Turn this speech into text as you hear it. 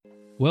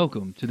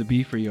Welcome to the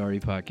Be Free RE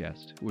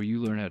podcast, where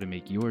you learn how to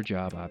make your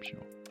job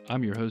optional.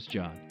 I'm your host,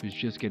 John, who's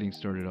just getting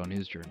started on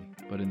his journey.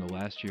 But in the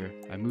last year,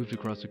 I moved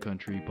across the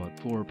country, bought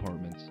 4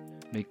 apartments,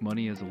 make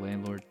money as a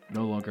landlord,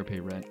 no longer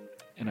pay rent,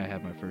 and I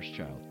have my first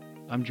child.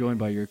 I'm joined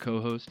by your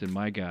co-host and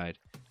my guide,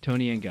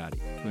 Tony Angadi,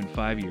 who in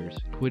 5 years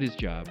quit his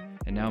job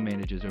and now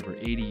manages over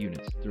 80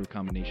 units through a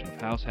combination of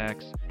house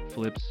hacks,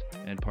 flips,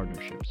 and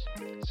partnerships.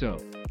 So,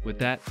 with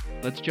that,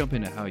 let's jump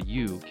into how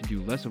you can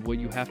do less of what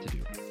you have to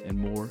do and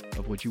more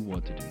of what you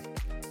want to do.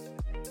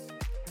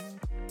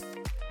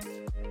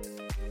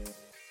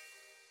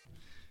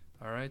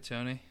 All right,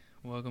 Tony,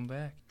 welcome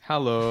back.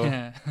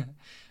 Hello.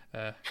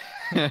 How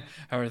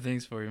are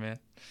things for you, man?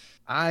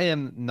 I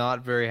am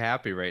not very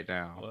happy right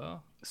now.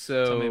 Well,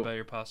 So tell me about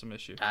your possum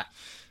issue.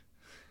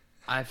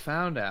 I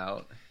found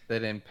out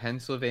that in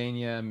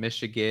Pennsylvania,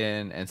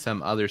 Michigan, and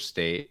some other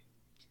state,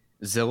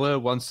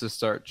 Zillow wants to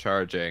start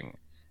charging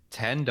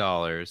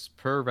 $10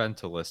 per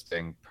rental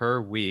listing per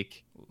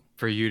week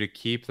for you to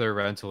keep their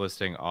rental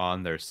listing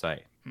on their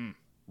site.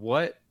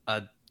 What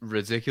a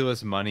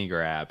ridiculous money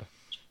grab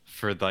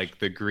for like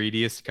the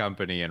greediest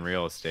company in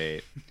real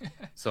estate.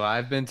 So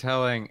I've been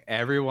telling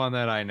everyone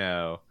that I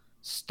know,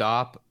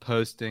 stop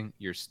posting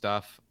your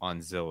stuff on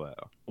Zillow.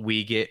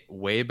 We get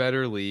way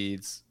better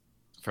leads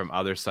from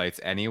other sites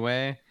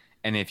anyway,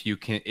 and if you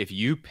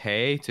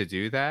pay to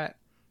do that,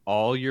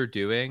 all you're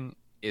doing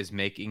is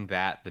making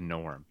that the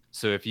norm.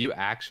 So if you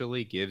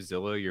actually give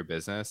Zillow your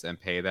business and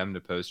pay them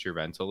to post your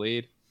rental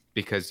lead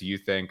because you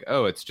think,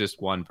 oh, it's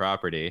just one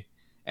property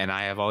and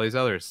I have all these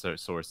other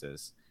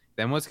sources,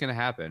 then what's going to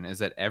happen is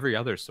that every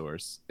other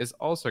source is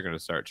also going to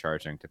start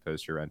charging to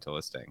post your rental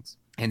listings.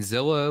 And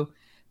Zillow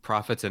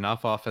profits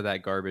enough off of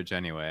that garbage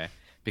anyway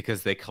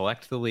because they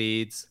collect the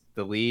leads.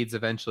 The leads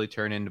eventually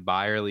turn into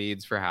buyer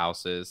leads for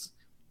houses.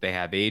 They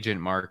have agent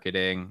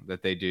marketing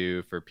that they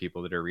do for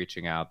people that are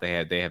reaching out. They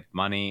have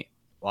money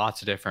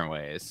lots of different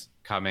ways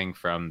coming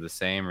from the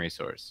same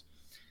resource.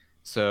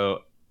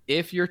 So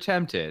if you're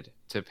tempted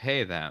to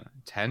pay them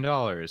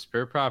 $10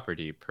 per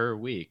property per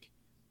week,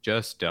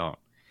 just don't.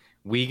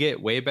 We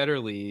get way better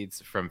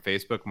leads from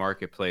Facebook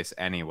Marketplace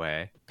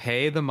anyway.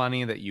 Pay the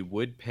money that you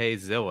would pay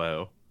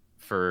Zillow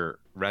for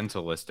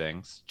rental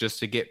listings just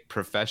to get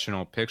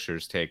professional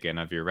pictures taken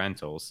of your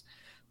rentals.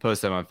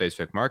 Post them on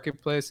Facebook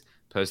Marketplace,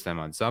 post them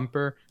on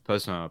Zumper,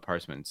 post them on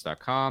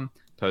apartments.com,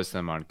 post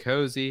them on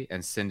Cozy,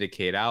 and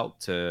syndicate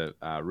out to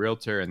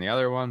Realtor and the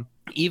other one.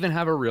 Even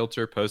have a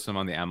Realtor post them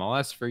on the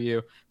MLS for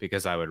you,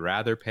 because I would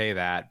rather pay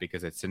that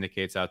because it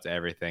syndicates out to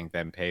everything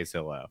than pay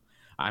Zillow.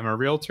 I'm a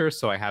Realtor,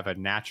 so I have a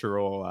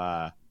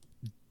natural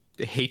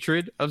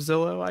hatred of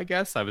Zillow, I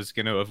guess. I was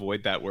going to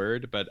avoid that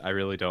word, but I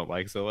really don't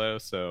like Zillow,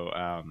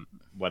 so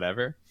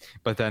whatever.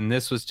 But then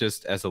this was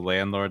just, as a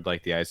landlord,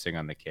 like the icing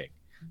on the cake.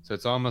 So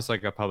it's almost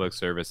like a public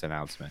service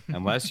announcement.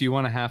 Unless you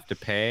want to have to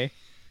pay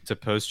to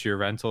post your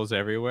rentals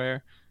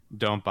everywhere,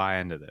 don't buy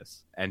into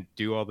this and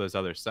do all those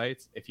other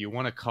sites. If you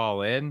want to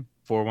call in,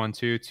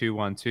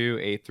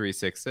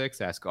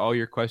 412-212-8366, ask all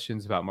your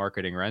questions about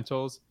marketing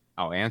rentals.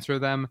 I'll answer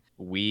them.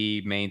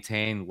 We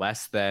maintain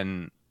less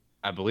than,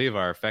 I believe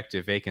our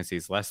effective vacancy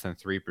is less than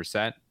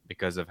 3%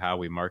 because of how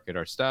we market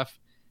our stuff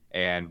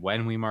and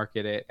when we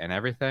market it and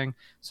everything.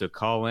 So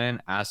call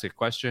in, ask a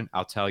question.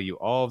 I'll tell you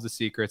all of the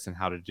secrets and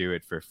how to do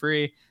it for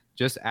free.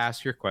 Just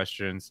ask your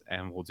questions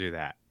and we'll do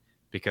that,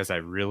 because I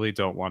really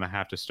don't want to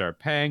have to start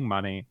paying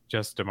money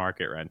just to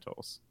market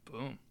rentals.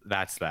 Boom.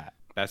 That's that.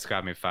 That's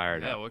got me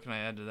fired up. Yeah, what can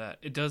I add to that?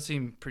 It does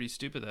seem pretty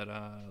stupid that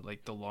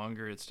like the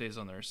longer it stays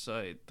on their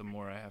site, the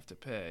more I have to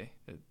pay.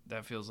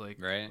 That feels like,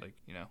 right? Like,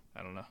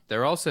 I don't know.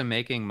 They're also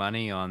making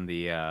money on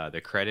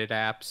the credit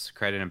apps,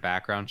 credit and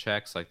background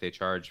checks. Like they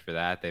charge for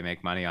that. They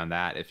make money on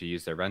that if you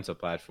use their rental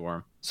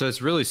platform. So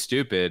it's really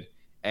stupid.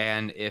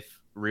 And if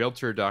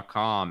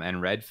Realtor.com and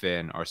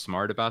Redfin are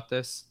smart about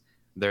this,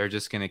 they're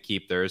just going to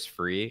keep theirs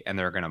free and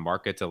they're going to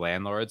market to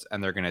landlords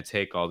and they're going to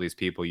take all these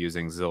people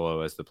using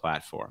Zillow as the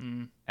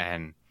platform.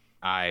 And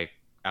I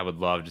would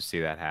love to see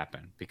that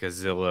happen,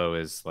 because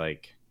Zillow is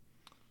like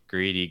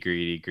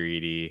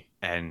greedy.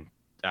 And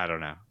I don't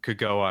know, could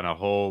go on a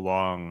whole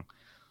long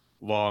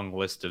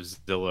list of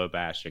Zillow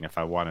bashing if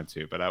I wanted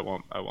to, but I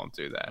won't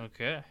do that.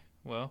 Okay.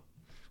 Well,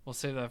 we'll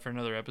save that for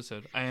another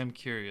episode. I am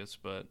curious,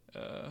 but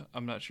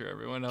I'm not sure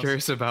everyone else.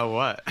 Curious about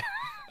what?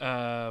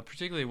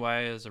 Particularly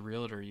why, as a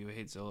realtor, you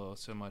hate Zillow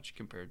so much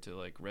compared to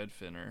like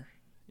Redfin, or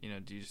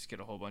do you just get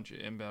a whole bunch of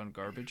inbound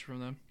garbage from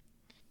them?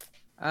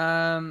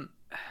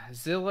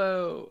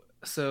 Zillow,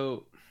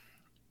 so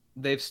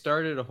they've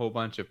started a whole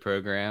bunch of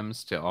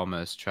programs to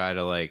almost try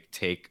to like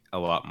take a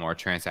lot more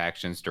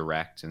transactions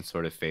direct and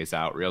sort of phase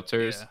out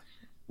realtors,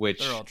 which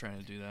they're all trying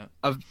to do that.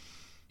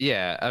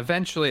 Yeah,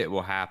 eventually it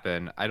will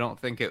happen. I don't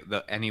think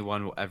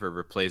anyone will ever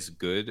replace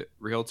good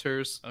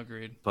realtors.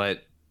 Agreed.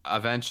 But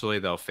eventually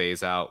they'll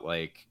phase out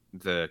like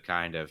the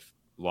kind of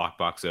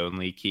lockbox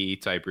only key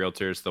type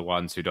realtors, the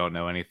ones who don't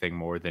know anything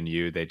more than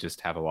you. They just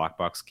have a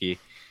lockbox key.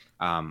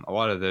 A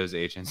lot of those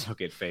agents will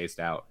get phased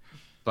out.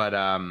 But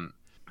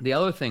the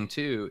other thing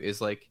too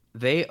is like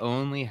they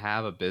only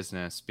have a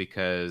business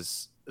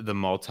because the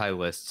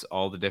multi-lists,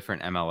 all the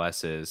different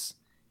MLSs,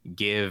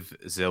 give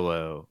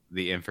Zillow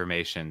the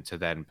information to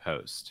then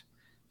post.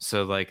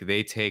 So like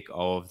they take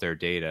all of their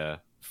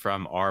data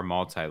from our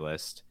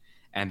multi-list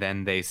and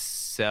then they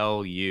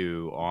sell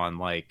you on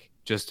like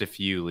just a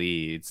few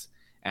leads.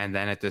 And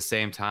then at the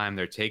same time,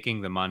 they're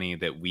taking the money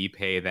that we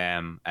pay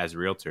them as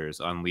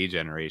realtors on lead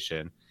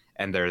generation,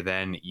 and they're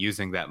then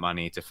using that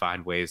money to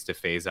find ways to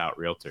phase out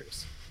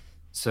realtors.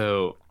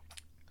 So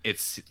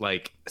it's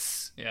like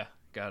Yeah,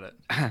 got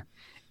it.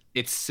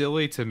 it's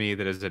silly to me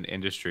that as an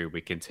industry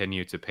we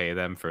continue to pay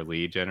them for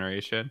lead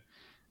generation.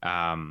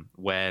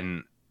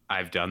 When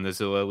I've done the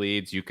Zillow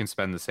leads, you can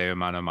spend the same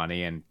amount of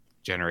money and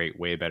generate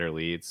way better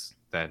leads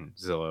than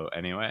Zillow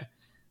anyway.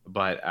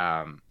 But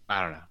I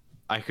don't know.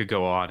 I could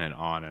go on and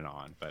on and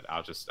on, but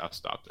I'll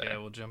stop Yeah, there.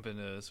 we'll jump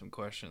into some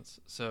questions.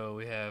 So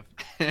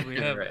Right. we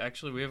have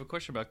a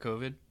question about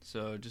COVID.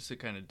 So just to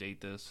kind of date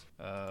this,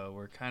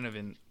 we're kind of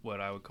in what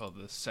I would call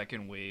the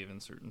second wave in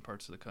certain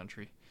parts of the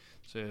country.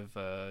 So we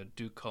have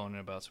Duke calling in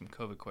about some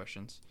COVID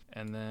questions,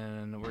 and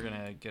then we're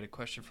gonna get a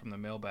question from the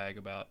mailbag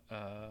about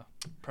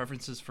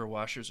preferences for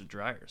washers or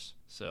dryers.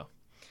 So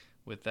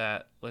with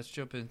that, let's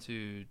jump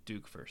into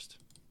Duke first.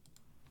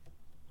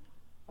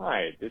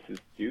 Hi, this is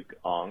Duke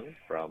Ong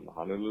from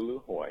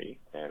Honolulu, Hawaii,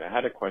 and I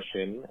had a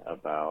question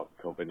about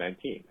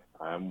COVID-19.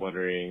 I'm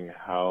wondering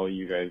how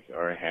you guys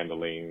are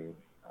handling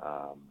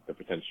the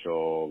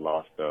potential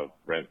loss of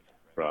rent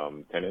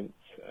from tenants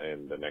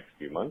in the next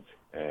few months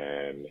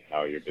and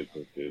how your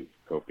business is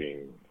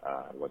coping,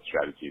 what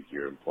strategies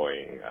you're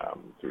employing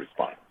to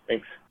respond.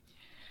 Thanks.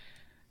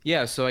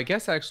 Yeah, so I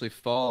guess actually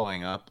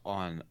following up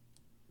on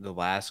the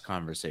last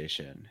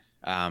conversation,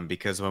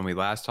 because when we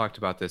last talked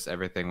about this,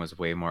 everything was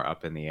way more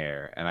up in the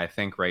air. And I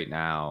think right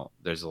now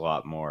there's a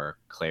lot more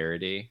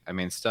clarity. I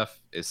mean,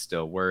 stuff is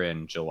still, we're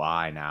in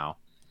July now.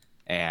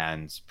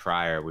 And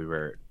prior, we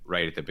were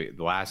right at the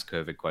last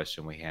COVID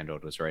question we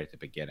handled was right at the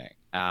beginning.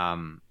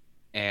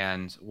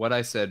 And what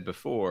I said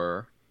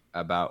before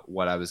about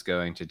what I was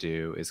going to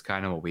do is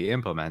kind of what we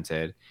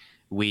implemented.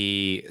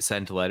 We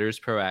sent letters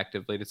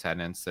proactively to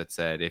tenants that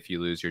said, if you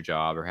lose your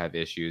job or have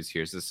issues,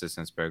 here's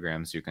assistance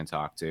programs you can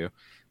talk to.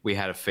 We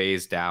had a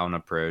phase down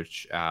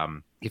approach.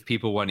 If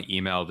people want to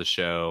email the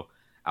show,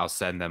 I'll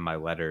send them my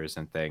letters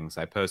and things.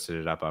 I posted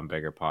it up on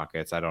Bigger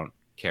Pockets. I don't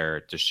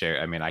care to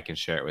share. I mean, I can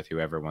share it with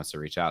whoever wants to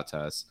reach out to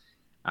us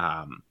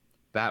um,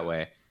 that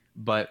way.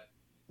 But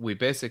we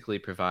basically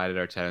provided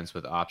our tenants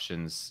with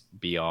options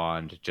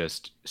beyond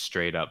just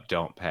straight up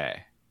don't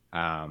pay.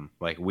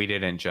 Like we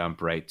didn't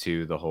jump right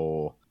to the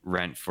whole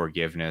rent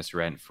forgiveness,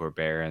 rent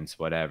forbearance,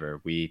 whatever.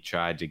 We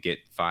tried to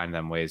find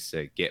them ways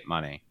to get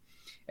money,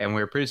 and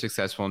we were pretty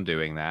successful in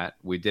doing that.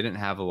 We didn't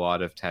have a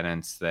lot of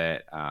tenants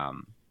that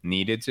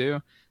needed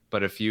to,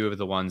 but a few of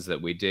the ones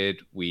that we did,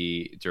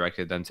 we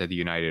directed them to the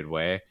United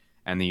Way,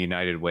 and the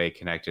United Way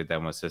connected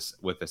them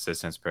with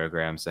assistance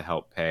programs to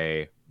help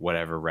pay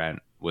whatever rent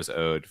was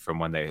owed from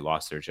when they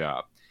lost their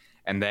job,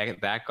 and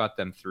that got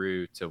them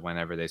through to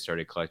whenever they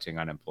started collecting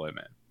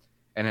unemployment.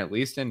 And at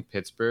least in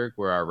Pittsburgh,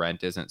 where our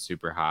rent isn't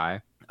super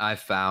high, I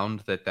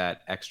found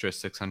that extra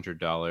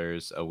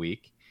 $600 a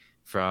week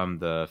from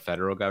the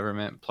federal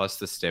government, plus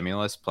the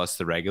stimulus, plus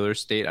the regular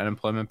state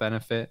unemployment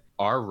benefit,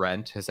 our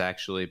rent has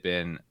actually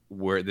been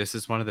where this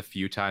is one of the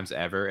few times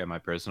ever in my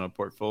personal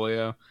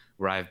portfolio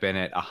where I've been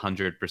at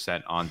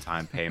 100% on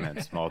time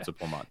payments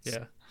multiple months.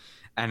 Yeah.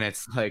 And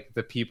it's like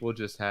the people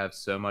just have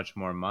so much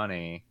more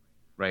money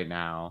right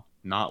now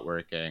not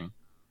working.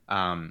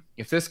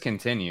 If this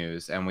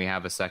continues and we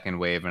have a second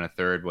wave and a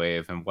third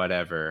wave and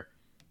whatever,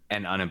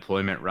 and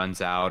unemployment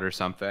runs out or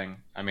something,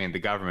 I mean, the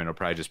government will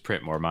probably just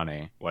print more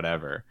money,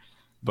 whatever.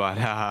 But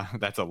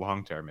that's a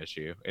long-term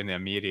issue. In the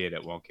immediate,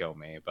 it won't kill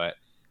me. But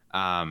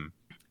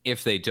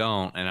if they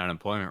don't and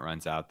unemployment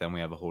runs out, then we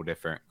have a whole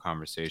different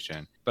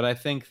conversation. But I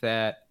think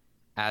that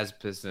as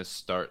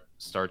business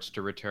starts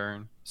to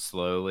return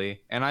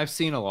slowly, and I've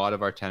seen a lot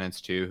of our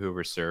tenants too who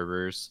were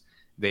servers,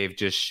 they've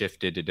just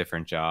shifted to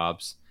different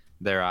jobs.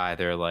 They're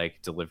either like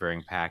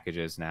delivering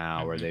packages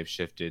now or they've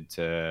shifted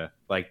to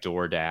like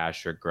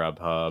DoorDash or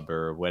Grubhub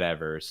or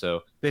whatever.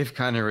 So they've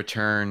kind of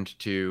returned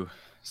to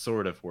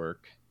sort of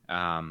work,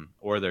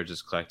 or they're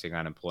just collecting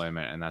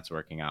unemployment and that's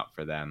working out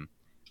for them.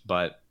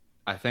 But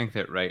I think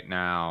that right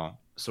now,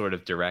 sort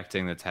of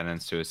directing the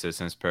tenants to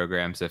assistance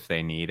programs if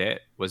they need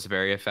it was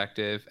very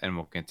effective and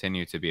will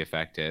continue to be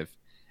effective.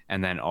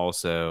 And then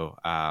also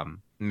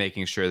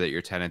making sure that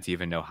your tenants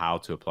even know how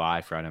to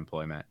apply for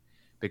unemployment,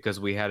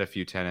 because we had a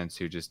few tenants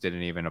who just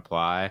didn't even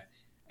apply.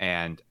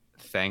 And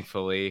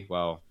thankfully,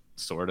 well,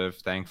 sort of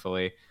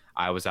thankfully,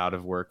 I was out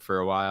of work for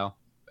a while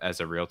as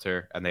a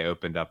realtor and they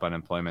opened up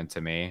unemployment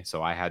to me.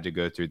 So I had to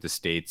go through the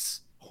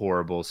state's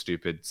horrible,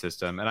 stupid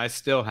system. And I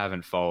still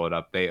haven't followed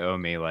up. They owe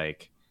me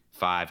like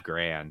 5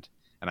 grand.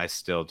 And I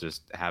still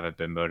just haven't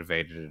been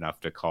motivated enough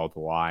to call the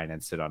line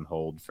and sit on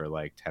hold for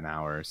like 10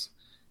 hours.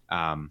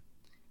 Um,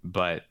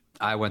 but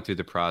I went through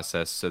the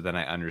process, so then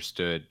I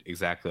understood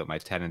exactly what my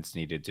tenants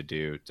needed to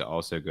do to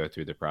also go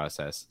through the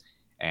process.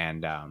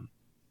 And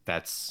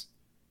that's,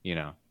 you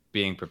know,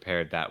 being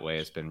prepared that way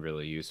has been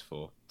really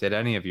useful. Did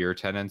any of your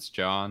tenants,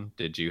 John,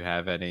 did you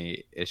have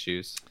any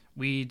issues?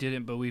 We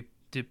didn't, but we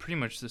did pretty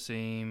much the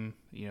same.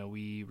 You know,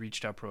 we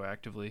reached out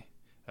proactively.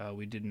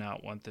 We did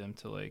not want them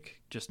to like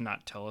just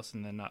not tell us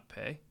and then not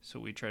pay. So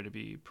we tried to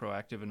be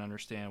proactive and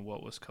understand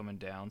what was coming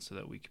down so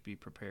that we could be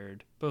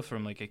prepared, both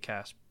from like a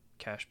cash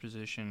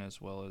position as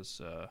well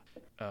as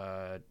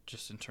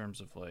just in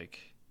terms of like,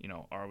 you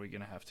know, are we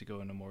going to have to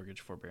go into mortgage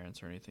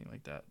forbearance or anything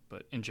like that?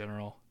 But in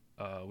general,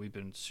 we've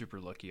been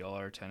super lucky. All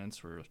our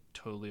tenants were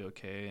totally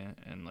okay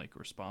and like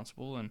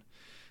responsible. And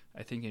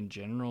I think in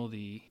general,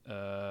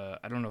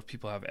 I don't know if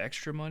people have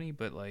extra money,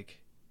 but like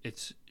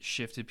it's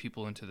shifted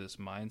people into this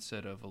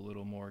mindset of a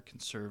little more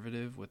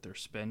conservative with their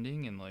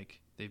spending, and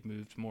like they've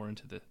moved more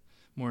into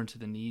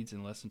the needs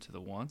and less into the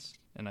wants.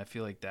 And I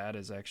feel like that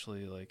is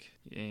actually like,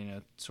 you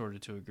know, sort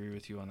of to agree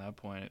with you on that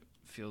point. It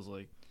feels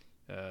like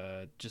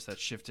just that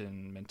shift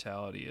in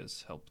mentality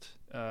has helped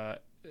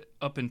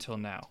up until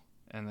now.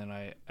 And then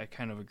I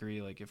kind of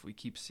agree, like if we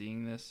keep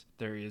seeing this,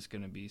 there is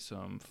going to be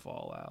some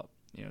fallout.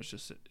 You know,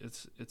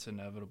 it's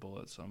inevitable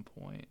at some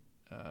point.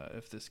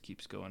 If this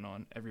keeps going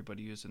on,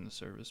 everybody who's in the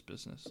service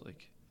business,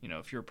 like, you know,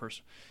 if you're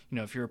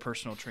a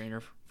personal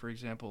trainer, for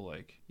example,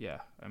 like,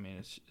 yeah, I mean,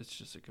 it's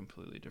just a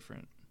completely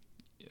different,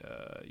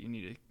 you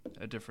need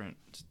a different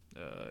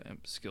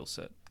skill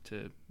set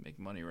to make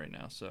money right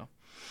now. So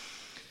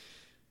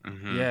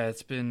yeah,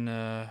 it's been,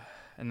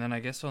 and then I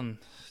guess on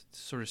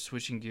sort of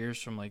switching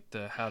gears from like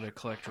the how to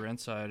collect rent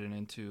side and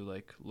into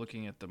like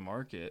looking at the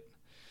market.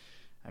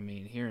 I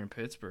mean, here in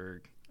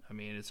Pittsburgh, I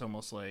mean, it's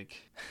almost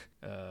like,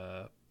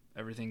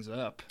 everything's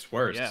up. It's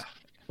worse. Yeah.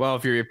 Well,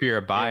 if you're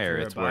a buyer,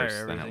 If it's you're a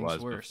buyer, worse than it was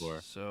worse.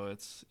 before. So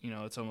it's, you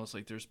know, it's almost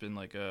like there's been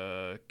like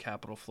a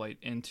capital flight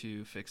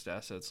into fixed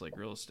assets like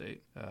real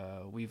estate.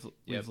 We've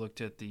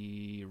looked at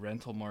the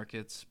rental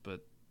markets,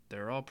 but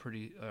they're all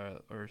pretty,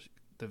 or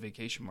the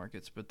vacation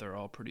markets, but they're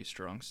all pretty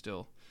strong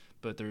still.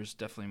 But there's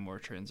definitely more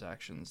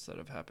transactions that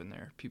have happened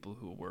there. People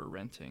who were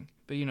renting,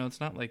 but you know, it's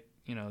not like,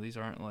 you know, these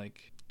aren't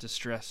like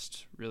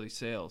distressed really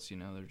sales, you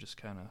know, they're just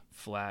kind of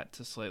flat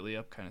to slightly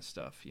up kind of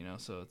stuff, you know.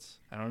 So it's,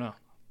 I don't know,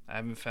 I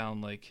haven't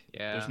found like,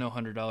 there's no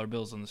 $100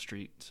 bills on the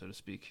street, so to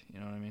speak, you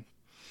know what I mean?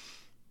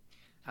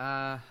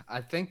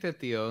 I think that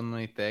the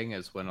only thing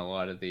is when a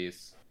lot of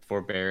these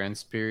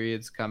forbearance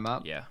periods come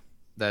up. Yeah,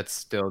 That's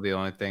still the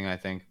only thing I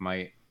think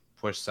might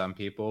push some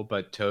people,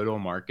 but total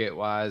market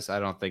wise, I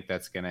don't think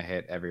that's going to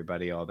hit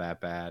everybody all that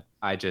bad.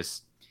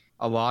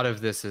 A lot of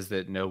this is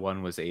that no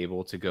one was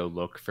able to go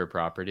look for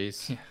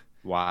properties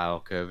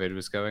while COVID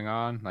was going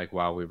on, like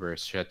while we were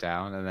shut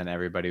down, and then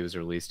everybody was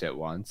released at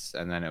once.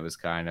 And then it was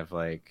kind of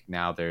like,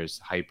 now there's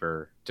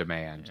hyper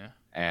demand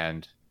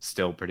and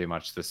still pretty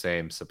much the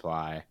same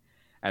supply.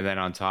 And then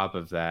on top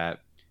of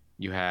that,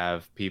 you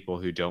have people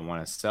who don't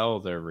want to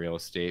sell their real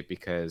estate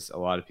because a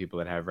lot of people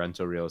that have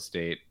rental real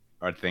estate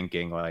are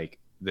thinking like,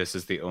 this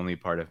is the only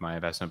part of my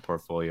investment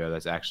portfolio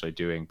that's actually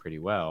doing pretty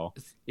well.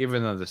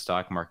 Even though the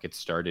stock market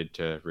started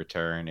to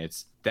return,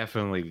 it's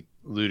definitely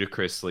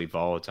ludicrously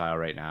volatile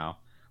right now.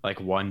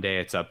 Like one day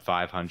it's up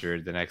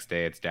 500, the next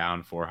day it's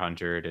down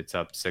 400, it's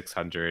up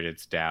 600,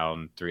 it's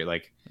down 3,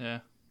 like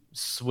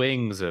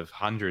swings of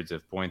hundreds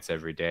of points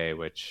every day,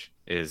 which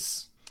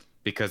is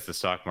because the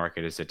stock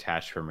market is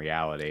detached from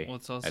reality. Well,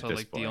 it's also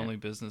like the only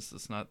business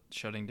that's not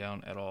shutting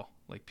down at all.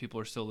 Like people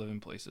are still living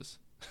places.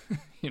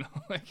 You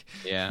know, like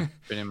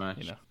pretty much.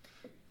 You know,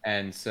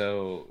 and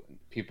so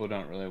people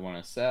don't really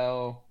want to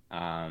sell.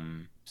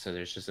 So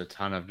there's just a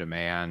ton of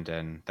demand,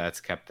 and that's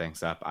kept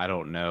things up. I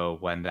don't know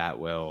when that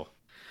will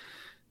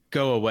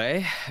go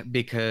away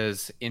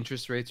because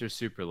interest rates are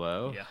super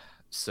low. Yeah.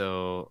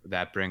 So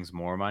that brings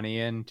more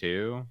money in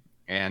too.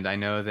 And I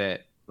know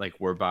that like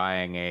we're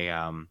buying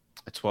a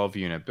 12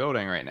 unit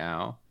building right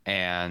now.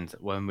 And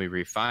when we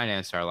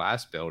refinanced our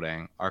last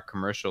building, our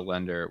commercial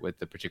lender with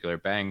the particular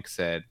bank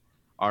said,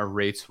 our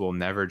rates will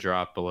never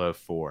drop below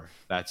 4.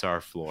 That's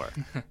our floor.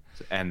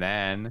 And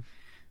then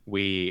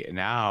we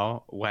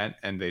now went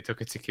and they took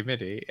it to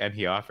committee and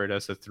he offered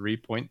us a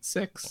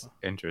 3.6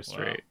 interest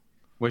rate,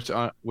 which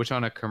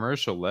on a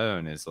commercial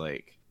loan is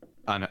like,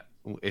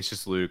 it's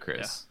just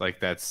ludicrous.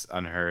 Like that's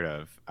unheard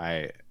of.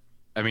 I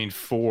mean,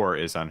 4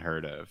 is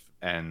unheard of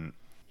and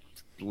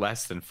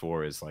less than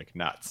 4 is like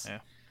nuts. Yeah.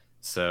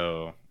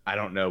 So I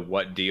don't know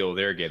what deal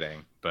they're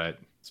getting, but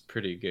it's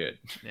pretty good.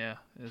 Yeah,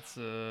 it's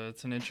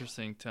an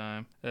interesting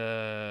time.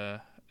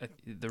 The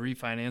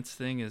refinance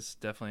thing is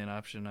definitely an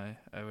option.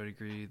 I would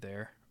agree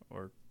there,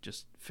 or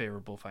just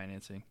favorable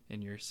financing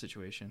in your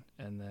situation.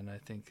 And then I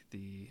think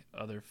the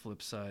other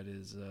flip side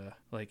is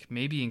like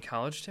maybe in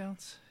college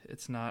towns,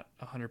 it's not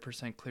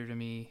 100% clear to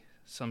me.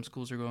 Some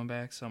schools are going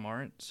back, some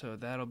aren't. So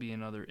that'll be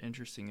another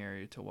interesting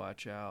area to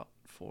watch out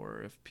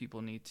for if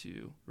people need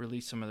to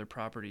release some of their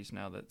properties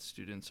now that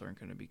students aren't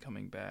going to be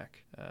coming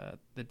back.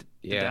 The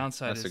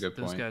downside is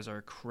those guys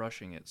are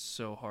crushing it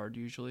so hard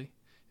usually.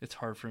 It's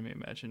hard for me to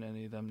imagine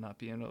any of them not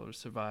being able to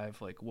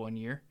survive like 1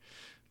 year.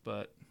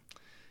 But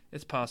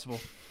it's possible.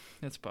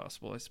 It's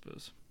possible, I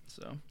suppose.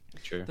 So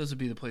True. those would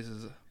be the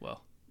places.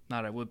 Well,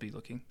 not I would be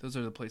looking. Those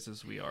are the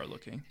places we are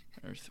looking,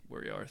 or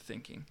where we are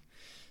thinking.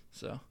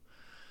 So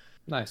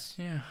Nice.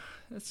 yeah,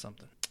 that's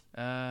something.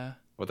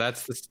 Well,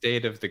 that's the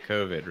state of the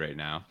COVID right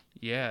now.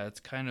 Yeah, it's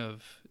kind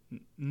of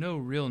no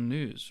real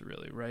news,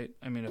 really, right?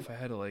 I mean, if I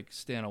had to like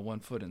stand on one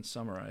foot and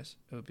summarize,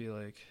 it would be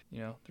like,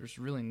 there's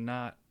really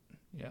not,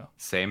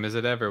 Same as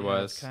it ever yeah,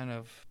 was. it's kind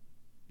of,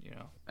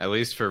 At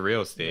least for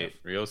real estate.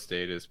 Real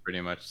estate is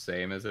pretty much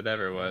same as it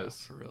ever was.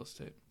 for real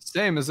estate.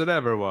 Same as it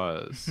ever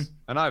was.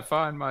 And I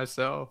find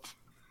myself.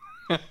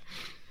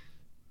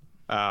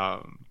 Yeah,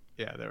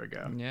 there we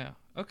go. Yeah.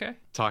 Okay.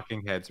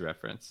 Talking Heads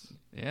reference.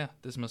 Yeah,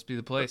 this must be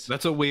the place.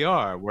 That's what we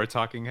are. We're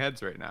Talking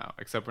Heads right now,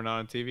 except we're not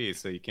on TV,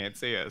 so you can't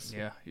see us.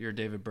 Yeah, you're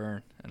David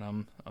Byrne,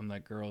 and I'm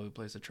that girl who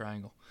plays the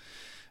triangle.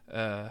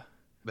 There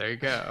you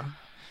go.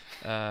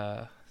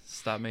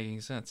 Stop making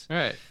sense.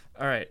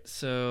 All right,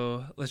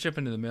 so let's jump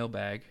into the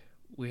mailbag.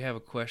 We have a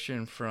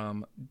question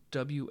from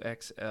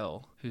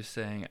WXL who's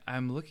saying,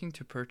 I'm looking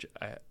to purchase...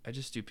 I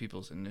just do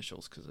people's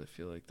initials because I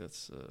feel like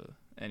that's...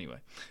 Anyway,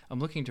 I'm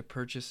looking to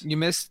purchase... You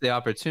missed the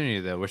opportunity,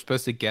 though. We're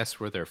supposed to guess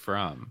where they're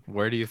from.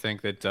 Where do you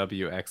think that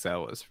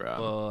WXL is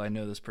from? Well, I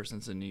know this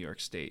person's in New York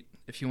State.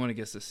 If you want to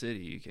guess the city,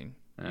 you can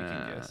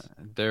guess.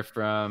 They're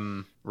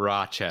from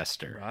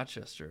Rochester.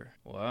 Rochester.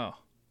 Wow.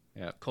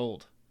 Yep.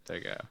 Cold. There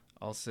you go.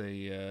 I'll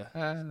say...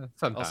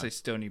 Sometimes. I'll say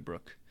Stony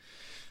Brook.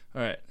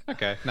 All right.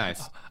 Okay,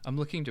 nice. I'm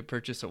looking to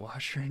purchase a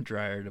washer and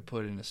dryer to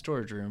put in a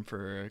storage room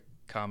for a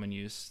common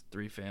use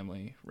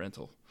 3-family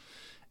rental.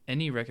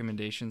 Any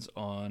recommendations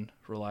on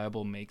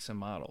reliable makes and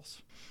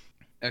models?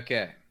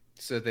 Okay,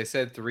 so they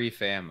said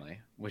 3-family,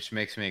 which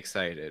makes me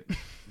excited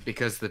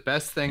because the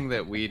best thing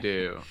that we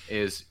do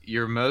is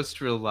your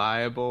most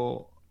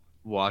reliable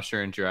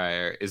washer and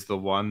dryer is the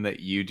one that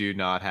you do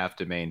not have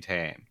to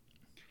maintain.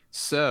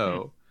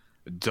 So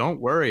don't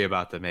worry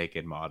about the make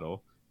and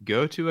model.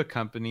 Go to a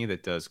company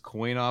that does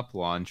coin-op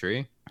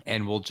laundry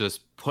and will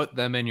just put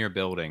them in your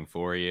building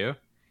for you.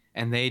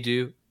 And they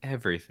do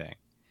everything.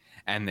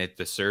 And that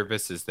the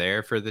service is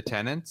there for the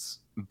tenants,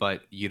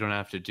 but you don't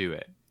have to do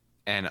it.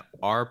 And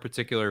our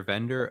particular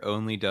vendor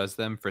only does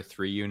them for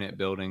 3-unit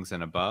buildings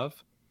and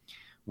above.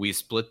 We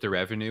split the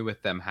revenue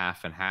with them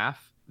half and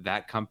half.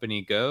 That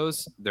company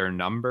goes, their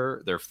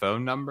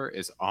phone number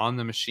is on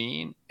the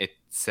machine. It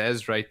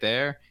says right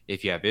there,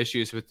 if you have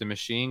issues with the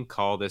machine,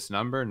 call this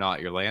number,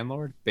 not your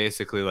landlord.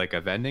 Basically like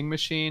a vending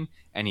machine.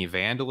 Any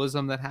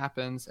vandalism that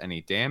happens,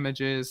 any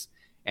damages,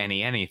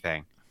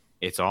 anything,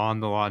 it's on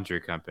the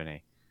laundry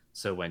company.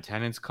 So when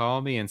tenants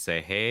call me and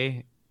say,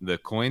 hey, the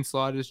coin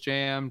slot is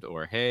jammed,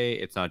 or hey,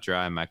 it's not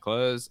drying my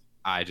clothes,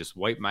 I just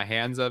wipe my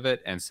hands of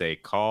it and say,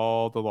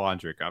 call the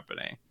laundry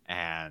company.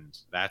 And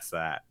that's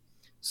that.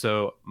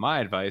 So my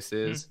advice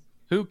is,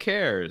 who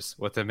cares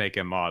what the make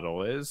and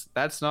model is?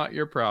 That's not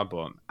your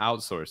problem.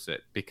 Outsource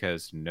it,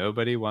 because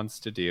nobody wants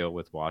to deal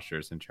with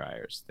washers and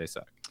dryers. They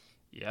suck.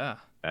 Yeah.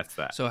 That's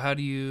that. So how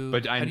do you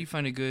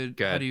find a good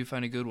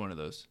one of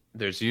those?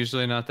 There's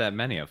usually not that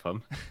many of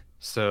them.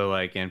 So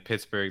like in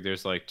Pittsburgh,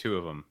 there's like 2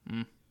 of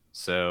them.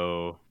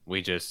 So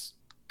we just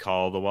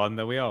call the one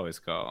that we always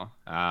call.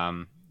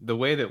 The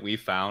way that we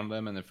found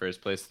them in the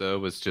first place, though,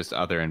 was just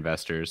other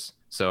investors.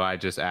 So I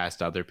just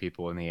asked other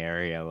people in the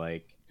area,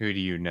 like, who do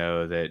you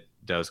know that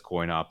does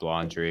coin-op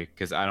laundry?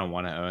 Because I don't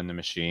want to own the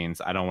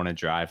machines. I don't want to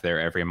drive there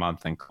every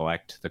month and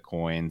collect the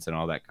coins and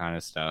all that kind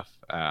of stuff.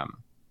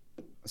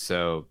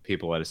 So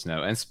people let us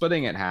know. And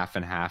splitting it half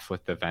and half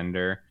with the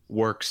vendor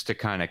works to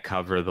kind of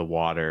cover the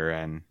water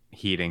and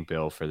heating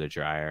bill for the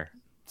dryer.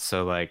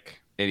 So,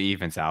 like, it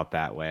evens out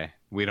that way.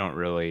 We don't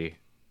really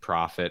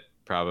profit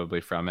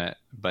probably from it,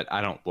 but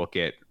I don't look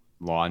at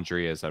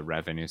laundry as a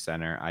revenue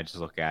center. I just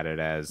look at it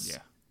as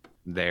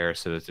there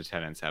so that the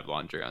tenants have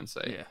laundry on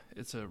site. Yeah,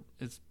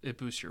 it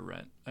boosts your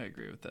rent. I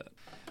agree with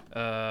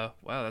that.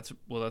 Wow,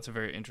 that's a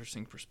very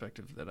interesting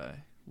perspective that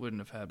I wouldn't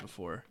have had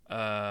before.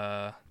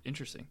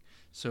 Interesting.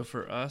 So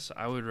for us,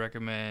 I would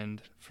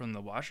recommend from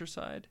the washer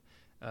side,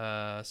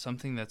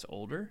 something that's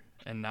older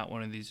and not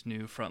one of these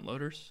new front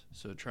loaders.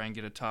 So try and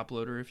get a top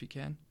loader if you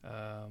can.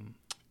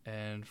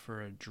 And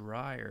for a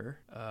dryer,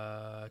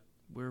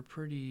 we're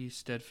pretty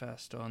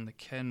steadfast on the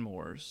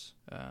Kenmores.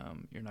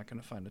 You're not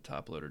going to find a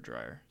top loader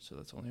dryer, so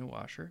that's only a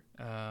washer.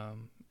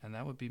 And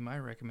that would be my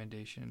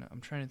recommendation. I'm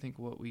trying to think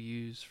what we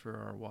use for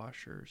our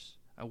washers.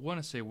 I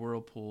want to say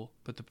Whirlpool,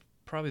 but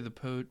probably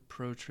the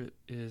pro trip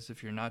is,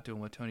 if you're not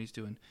doing what Tony's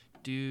doing,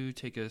 do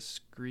take a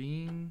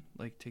screen,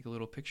 like take a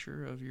little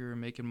picture of your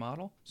make and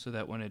model, so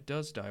that when it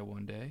does die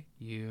one day,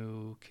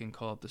 you can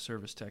call up the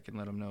service tech and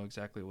let them know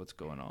exactly what's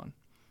going on.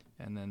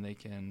 And then they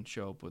can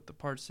show up with the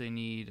parts they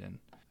need and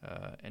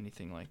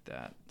anything like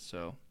that.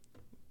 So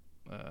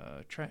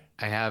try.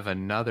 I have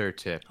another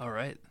tip. All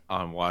right.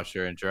 On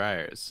washer and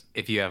dryers.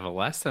 If you have a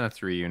less than a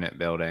 3-unit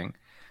building,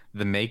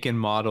 the make and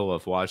model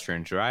of washer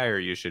and dryer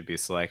you should be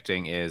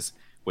selecting is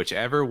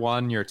whichever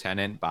one your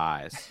tenant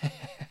buys,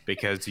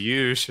 because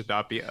you should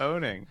not be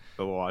owning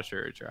the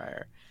washer or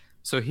dryer.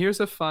 So here's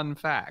a fun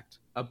fact.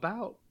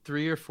 About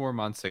 3 or 4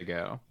 months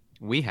ago,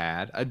 we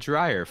had a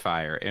dryer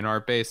fire in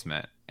our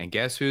basement. And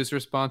guess whose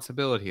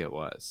responsibility it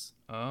was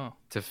Oh.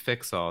 to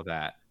fix all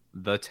that?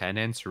 The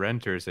tenant's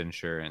renter's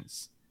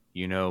insurance.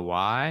 You know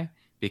why?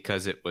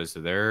 Because it was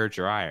their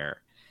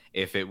dryer.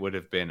 If it would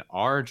have been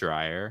our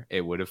dryer,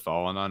 it would have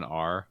fallen on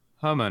our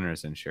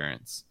homeowner's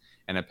insurance.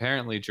 And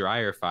apparently,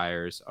 dryer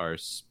fires are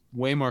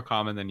way more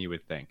common than you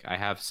would think. I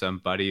have some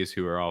buddies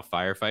who are all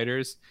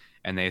firefighters,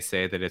 and they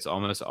say that it's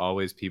almost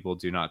always people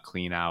do not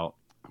clean out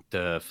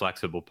the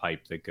flexible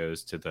pipe that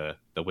goes to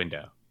the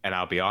window. And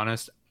I'll be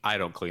honest, I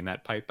don't clean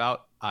that pipe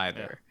out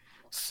either. Yeah.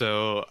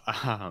 So,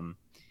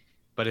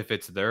 but if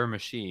it's their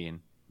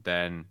machine,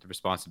 then the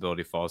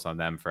responsibility falls on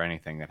them for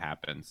anything that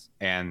happens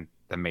and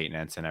the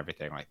maintenance and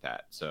everything like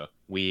that. So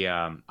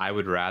I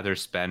would rather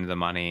spend the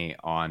money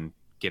on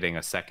getting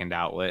a second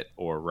outlet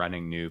or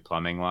running new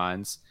plumbing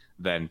lines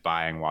than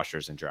buying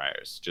washers and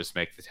dryers. Just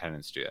make the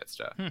tenants do that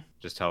stuff.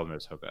 Just tell them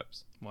there's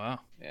hookups. Wow.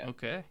 Yeah.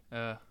 Okay.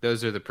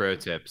 Those are the pro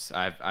tips.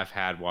 I've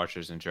had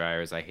washers and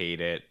dryers. I hate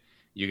it.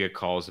 You get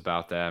calls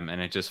about them, and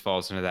it just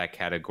falls into that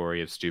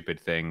category of stupid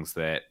things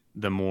that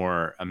the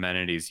more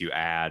amenities you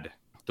add,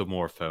 the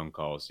more phone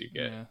calls you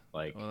get. Yeah.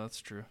 Like, well, that's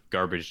true.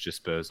 Garbage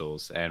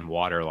disposals and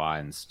water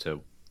lines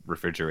to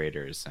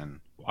refrigerators,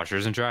 and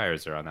washers and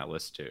dryers are on that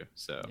list too.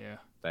 So yeah,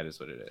 that is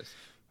what it is.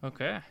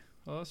 Okay.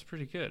 Well, that's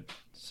pretty good.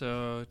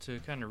 So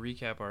to kind of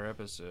recap our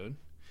episode,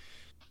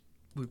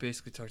 we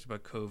basically talked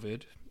about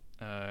COVID,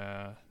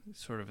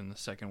 sort of in the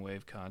second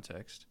wave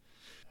context.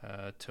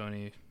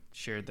 Tony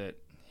shared that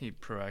he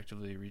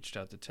proactively reached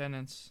out to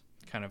tenants,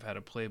 kind of had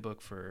a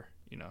playbook for,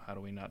 how do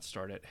we not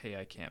start at, hey,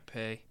 I can't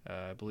pay.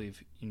 I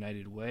believe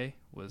United Way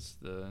was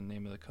the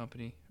name of the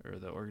company or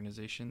the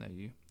organization that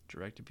you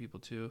directed people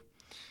to.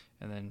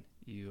 And then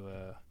you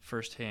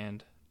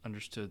firsthand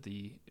understood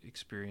the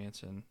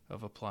experience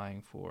of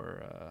applying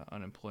for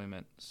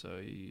unemployment. So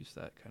you use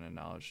that kind of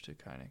knowledge to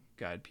kind of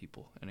guide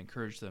people and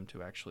encourage them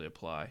to actually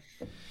apply.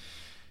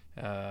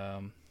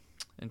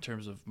 In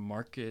terms of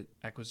market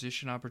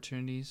acquisition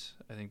opportunities,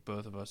 I think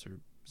both of us are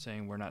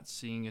saying we're not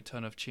seeing a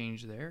ton of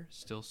change there.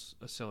 Still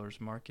a seller's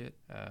market.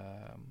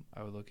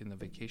 I would look in the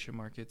vacation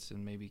markets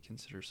and maybe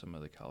consider some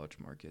of the college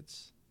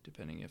markets,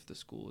 depending if the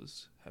school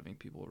is having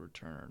people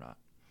return or not.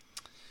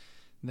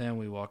 Then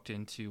we walked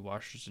into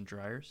washers and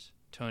dryers.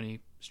 Tony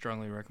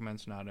strongly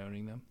recommends not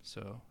owning them.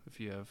 So if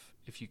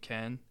you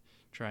can,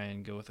 try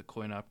and go with a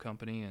coin-op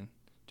company and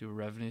do a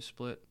revenue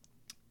split.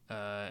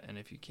 And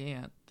if you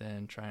can't,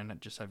 then try and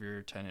just have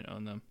your tenant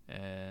own them.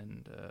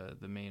 And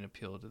the main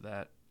appeal to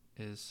that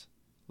is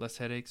less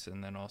headaches,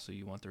 and then also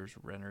you want their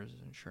renter's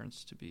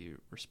insurance to be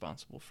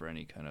responsible for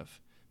any kind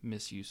of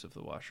misuse of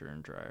the washer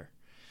and dryer.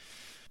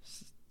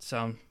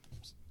 Sound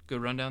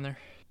good rundown there?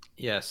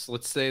 Yes,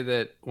 let's say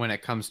that when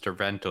it comes to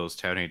rentals,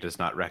 Tony does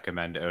not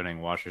recommend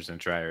owning washers and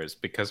dryers,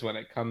 because when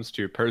it comes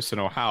to your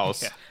personal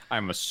house,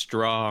 I'm a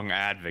strong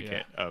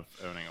advocate of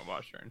owning a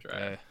washer and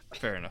dryer.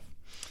 Fair enough.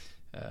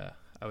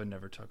 I would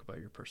never talk about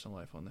your personal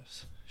life on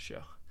this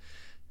show.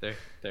 There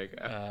you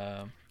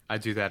go. I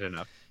do that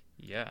enough.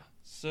 Yeah.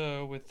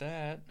 So with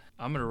that,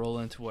 I'm going to roll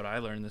into what I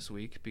learned this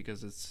week,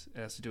 because it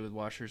has to do with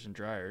washers and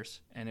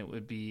dryers. And it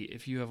would be,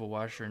 if you have a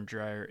washer and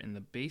dryer in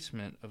the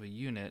basement of a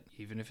unit,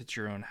 even if it's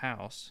your own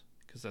house,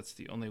 because that's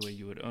the only way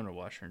you would own a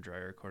washer and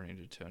dryer, according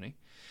to Tony,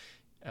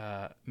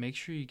 make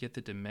sure you get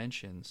the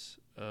dimensions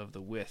of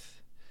the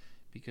width.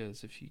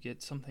 Because if you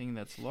get something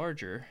that's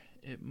larger,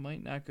 it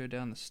might not go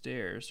down the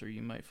stairs, or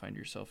you might find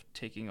yourself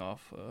taking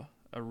off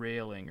a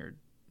railing, or,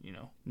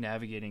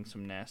 navigating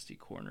some nasty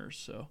corners.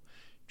 So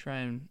try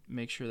and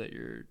make sure that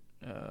your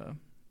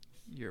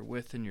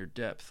width and your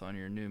depth on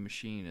your new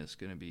machine is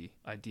going to be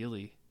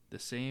ideally the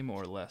same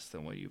or less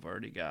than what you've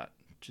already got,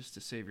 just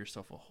to save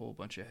yourself a whole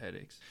bunch of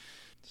headaches.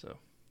 So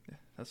yeah,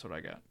 that's what I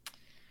got.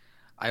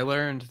 I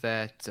learned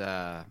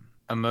that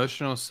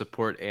emotional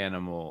support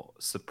animal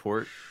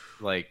support,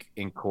 like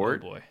in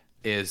court,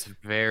 is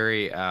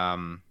very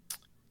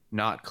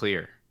not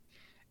clear.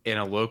 In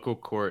a local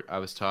court, I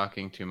was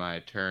talking to my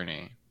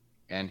attorney,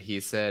 and he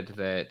said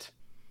that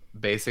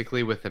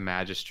basically with the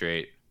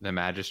magistrate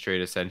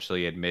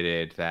essentially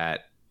admitted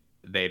that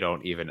they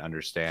don't even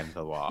understand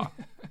the law.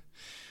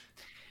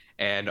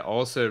 And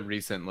also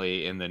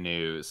recently in the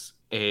news,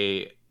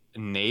 a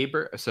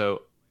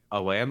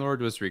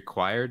landlord was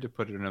required to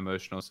put an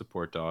emotional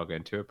support dog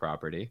into a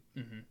property.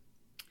 Mm-hmm.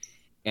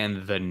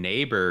 And the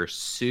neighbor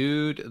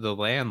sued the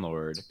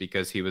landlord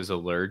because he was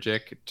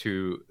allergic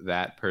to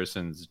that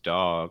person's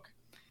dog,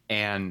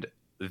 and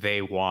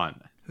they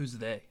won. Who's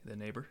they? The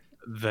neighbor?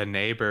 The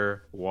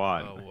neighbor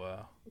won. Oh,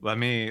 wow. Let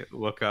me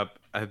look up.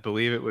 I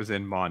believe it was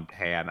in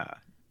Montana.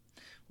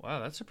 Wow,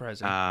 that's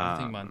surprising. I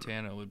think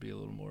Montana would be a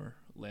little more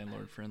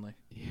landlord friendly.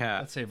 Yeah.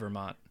 Let's say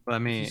Vermont.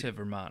 If you said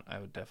Vermont, I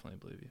would definitely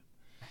believe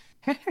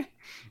you.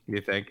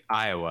 You think?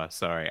 Iowa,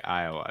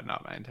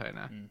 not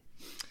Montana.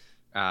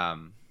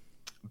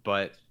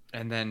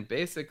 And then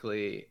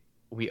basically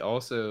he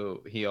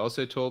also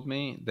told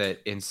me that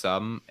in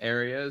some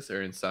areas,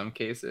 or in some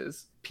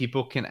cases,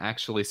 people can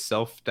actually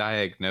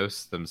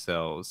self-diagnose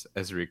themselves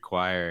as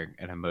requiring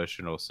an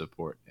emotional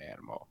support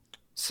animal.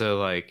 So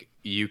like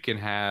you can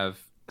have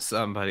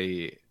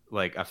somebody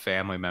like a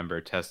family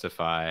member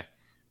testify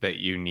that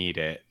you need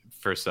it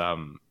for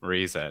some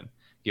reason.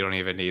 You don't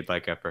even need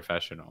like a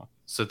professional.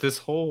 So this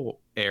whole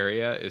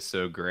area is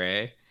so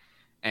gray,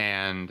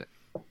 and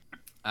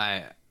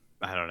I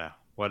don't know.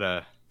 What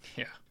a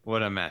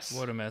mess.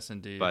 What a mess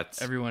indeed. But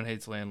everyone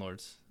hates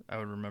landlords. I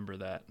would remember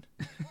that.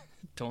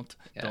 Don't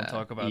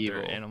talk about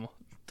evil. their animal.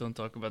 Don't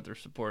talk about their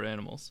support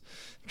animals.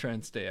 Try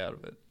and stay out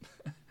of it.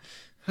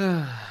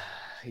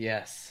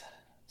 Yes.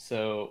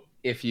 So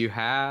if you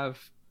have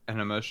an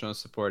emotional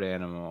support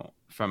animal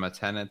from a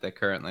tenant that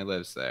currently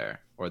lives there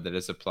or that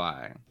is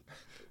applying,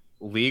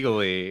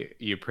 legally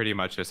you pretty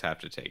much just have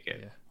to take it.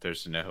 Yeah.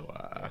 There's no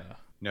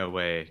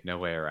way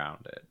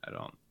around it. I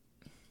don't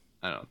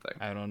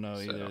think. I don't know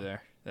either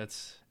there.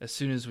 That's as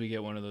soon as we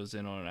get one of those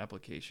in on an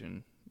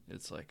application,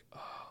 it's like,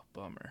 oh,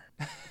 bummer.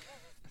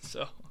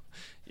 So,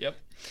 yep.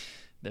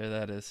 There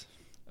that is.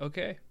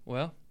 Okay.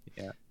 Well,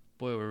 yeah.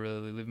 Boy, we're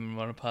really leaving them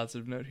on a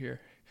positive note here.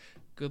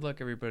 Good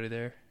luck, everybody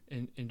there.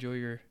 Enjoy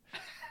your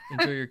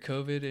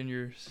COVID and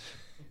your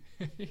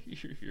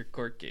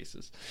court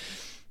cases.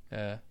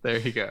 There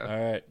you go.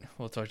 All right.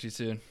 We'll talk to you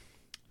soon.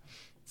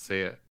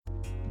 See ya.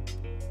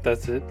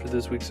 That's it for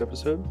this week's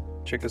episode.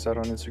 Check us out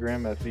on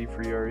Instagram at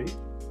BeFreeRE,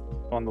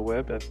 on the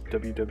web at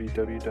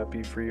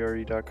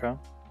www.befreere.com,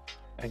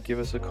 and give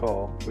us a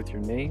call with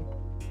your name,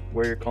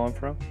 where you're calling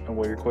from, and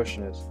what your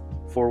question is.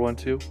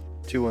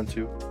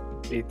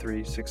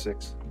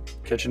 412-212-8366.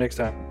 Catch you next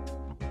time.